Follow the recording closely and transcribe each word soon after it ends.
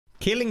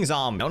Killing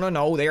zombies.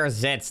 No, they are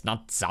Zeds,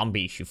 not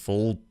zombies, you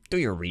fool. Do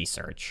your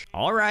research.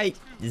 Alright,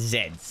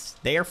 Zeds.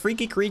 They are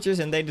freaky creatures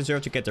and they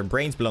deserve to get their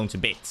brains blown to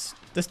bits.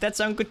 Does that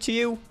sound good to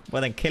you?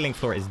 Well then Killing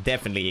Floor is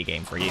definitely a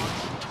game for you.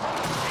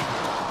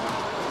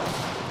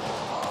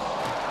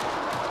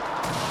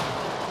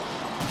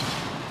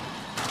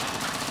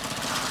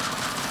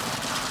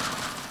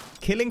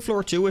 Killing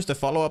Floor 2 is the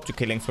follow-up to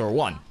Killing Floor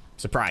 1.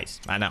 Surprise,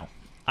 I know.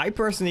 I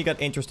personally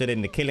got interested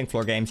in the Killing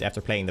Floor games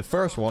after playing the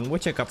first one,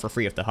 which I got for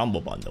free of the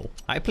Humble Bundle.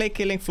 I played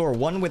Killing Floor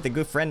 1 with a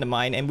good friend of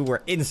mine and we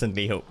were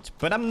instantly hooked.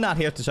 But I'm not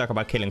here to talk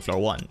about Killing Floor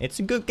 1. It's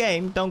a good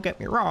game, don't get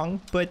me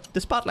wrong, but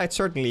the spotlight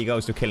certainly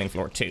goes to Killing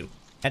Floor 2.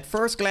 At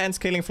first glance,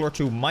 Killing Floor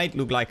 2 might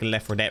look like a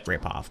Left 4 Dead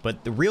ripoff,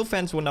 but the real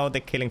fans will know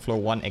that Killing Floor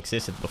 1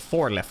 existed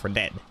before Left 4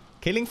 Dead.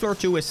 Killing Floor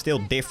 2 is still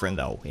different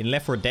though. In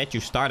Left 4 Dead you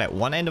start at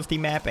one end of the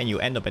map and you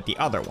end up at the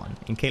other one.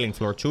 In Killing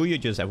Floor 2 you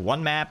just have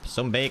one map,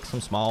 some big,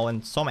 some small,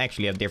 and some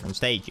actually have different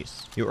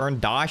stages. You earn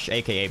Dash,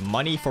 aka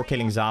money, for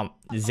killing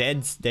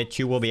Zeds that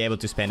you will be able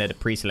to spend at a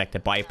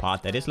pre-selected buy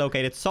pot that is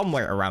located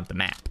somewhere around the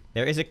map.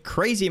 There is a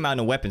crazy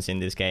amount of weapons in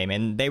this game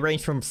and they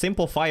range from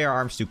simple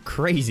firearms to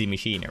crazy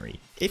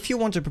machinery. If you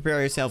want to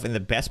prepare yourself in the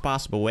best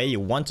possible way, you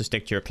want to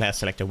stick to your class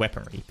selected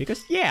weaponry.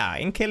 Because yeah,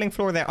 in Killing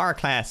Floor there are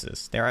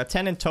classes. There are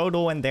 10 in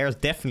total and there's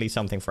definitely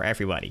something for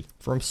everybody.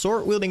 From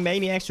sword wielding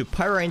maniacs to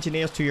pyro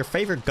engineers to your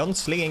favorite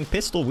gun-slinging,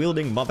 pistol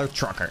wielding mother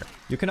trucker.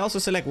 You can also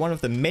select one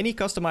of the many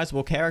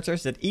customizable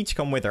characters that each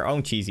come with their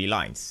own cheesy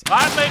lines.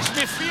 That makes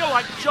me feel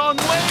like John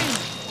Wayne.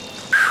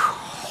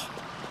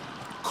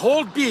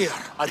 Cold beer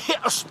and hit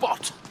a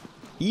spot.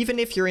 Even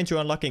if you're into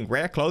unlocking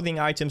rare clothing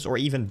items or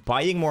even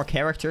buying more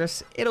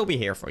characters, it'll be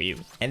here for you.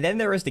 And then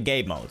there is the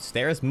game modes.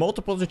 There is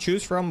multiple to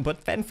choose from,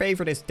 but fan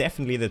favorite is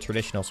definitely the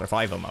traditional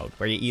survival mode,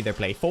 where you either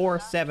play 4,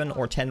 7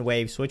 or 10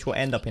 waves, which will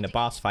end up in a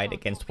boss fight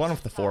against one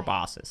of the 4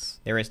 bosses.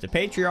 There is the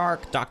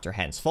Patriarch, Dr.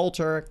 Hans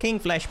Folter, King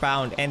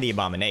Fleshbound and the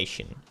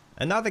Abomination.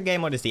 Another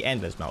game mode is the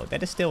Endless mode,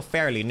 that is still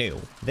fairly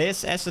new.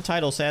 This, as the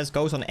title says,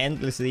 goes on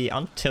endlessly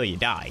until you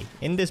die.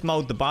 In this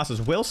mode the bosses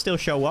will still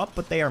show up,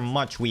 but they are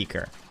much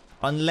weaker.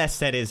 Unless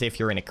that is if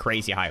you're in a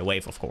crazy high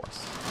wave, of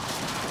course.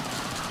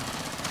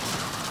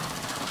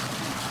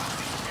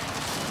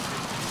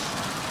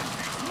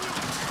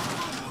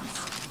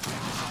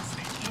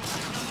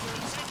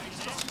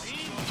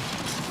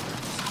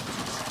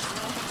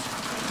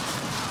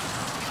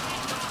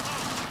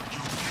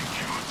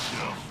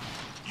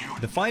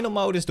 The final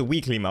mode is the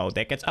weekly mode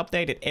that gets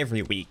updated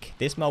every week.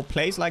 This mode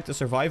plays like the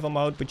survival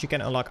mode, but you can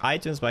unlock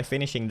items by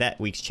finishing that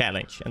week's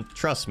challenge. And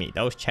trust me,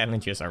 those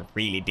challenges are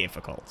really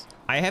difficult.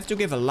 I have to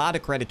give a lot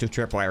of credit to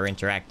Tripwire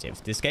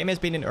Interactive. This game has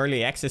been in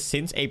early access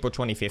since April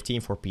 2015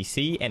 for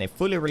PC and it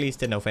fully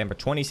released in November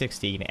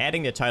 2016,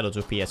 adding the title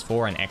to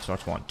PS4 and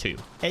Xbox One too.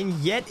 And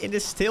yet it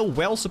is still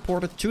well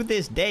supported to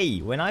this day.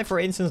 When I for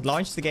instance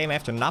launched the game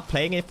after not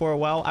playing it for a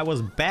while, I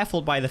was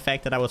baffled by the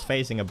fact that I was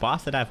facing a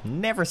boss that I've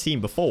never seen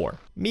before.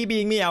 Me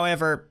being me,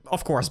 however,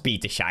 of course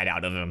beat the shit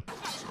out of him.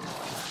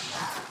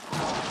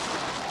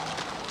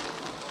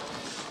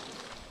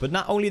 But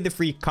not only the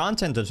free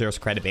content deserves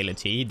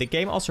credibility, the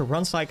game also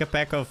runs like a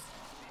pack of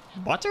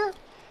butter?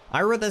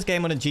 I run this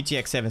game on a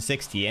GTX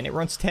 760 and it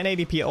runs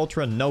 1080p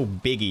Ultra no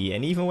biggie,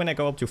 and even when I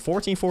go up to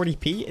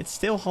 1440p it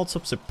still holds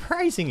up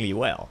surprisingly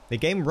well. The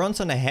game runs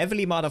on a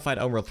heavily modified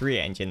Unreal 3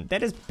 engine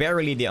that is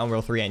barely the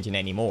Unreal 3 engine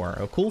anymore.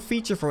 A cool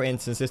feature for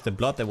instance is the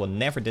blood that will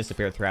never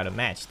disappear throughout a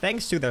match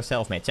thanks to their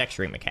self-made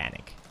texturing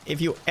mechanic. If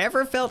you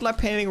ever felt like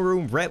painting a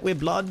room red with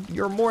blood,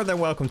 you're more than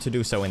welcome to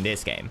do so in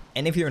this game.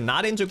 And if you're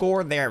not into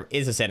gore, there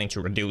is a setting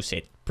to reduce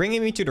it.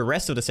 Bringing me to the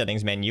rest of the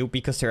settings menu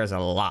because there is a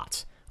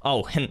lot.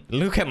 Oh, and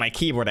look at my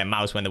keyboard and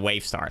mouse when the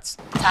wave starts.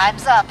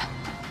 Time's up.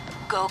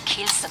 Go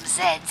kill some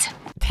Zeds.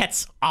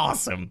 That's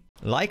awesome.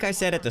 Like I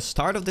said at the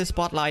start of this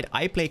spotlight,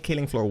 I played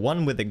Killing Floor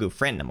 1 with a good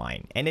friend of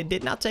mine. And it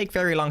did not take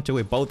very long till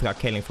we both got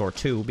Killing Floor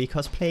 2,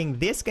 because playing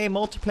this game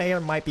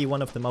multiplayer might be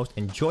one of the most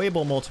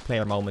enjoyable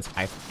multiplayer moments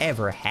I've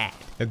ever had.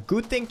 A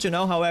good thing to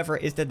know, however,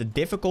 is that the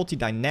difficulty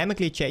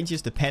dynamically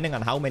changes depending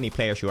on how many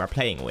players you are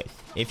playing with.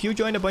 If you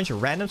join a bunch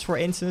of randoms for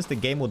instance, the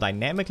game will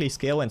dynamically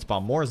scale and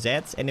spawn more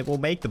Zeds and it will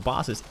make the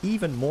bosses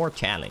even more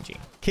challenging.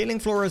 Killing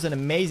Floor is an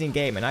amazing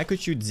game and I could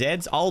shoot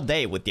Zeds all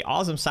day with the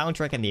awesome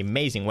soundtrack and the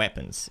amazing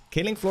weapons.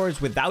 Killing Floor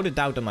is without a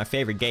doubt on my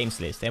favorite games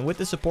list, and with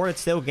the support it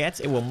still gets,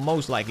 it will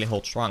most likely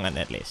hold strong on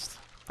that list.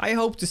 I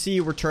hope to see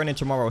you return in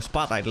tomorrow's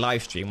Spotlight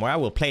livestream where I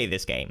will play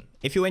this game.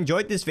 If you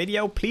enjoyed this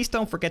video, please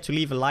don't forget to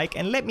leave a like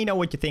and let me know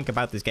what you think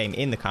about this game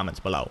in the comments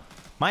below.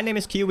 My name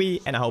is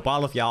Cubie and I hope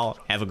all of y'all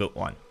have a good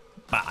one.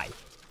 Bye.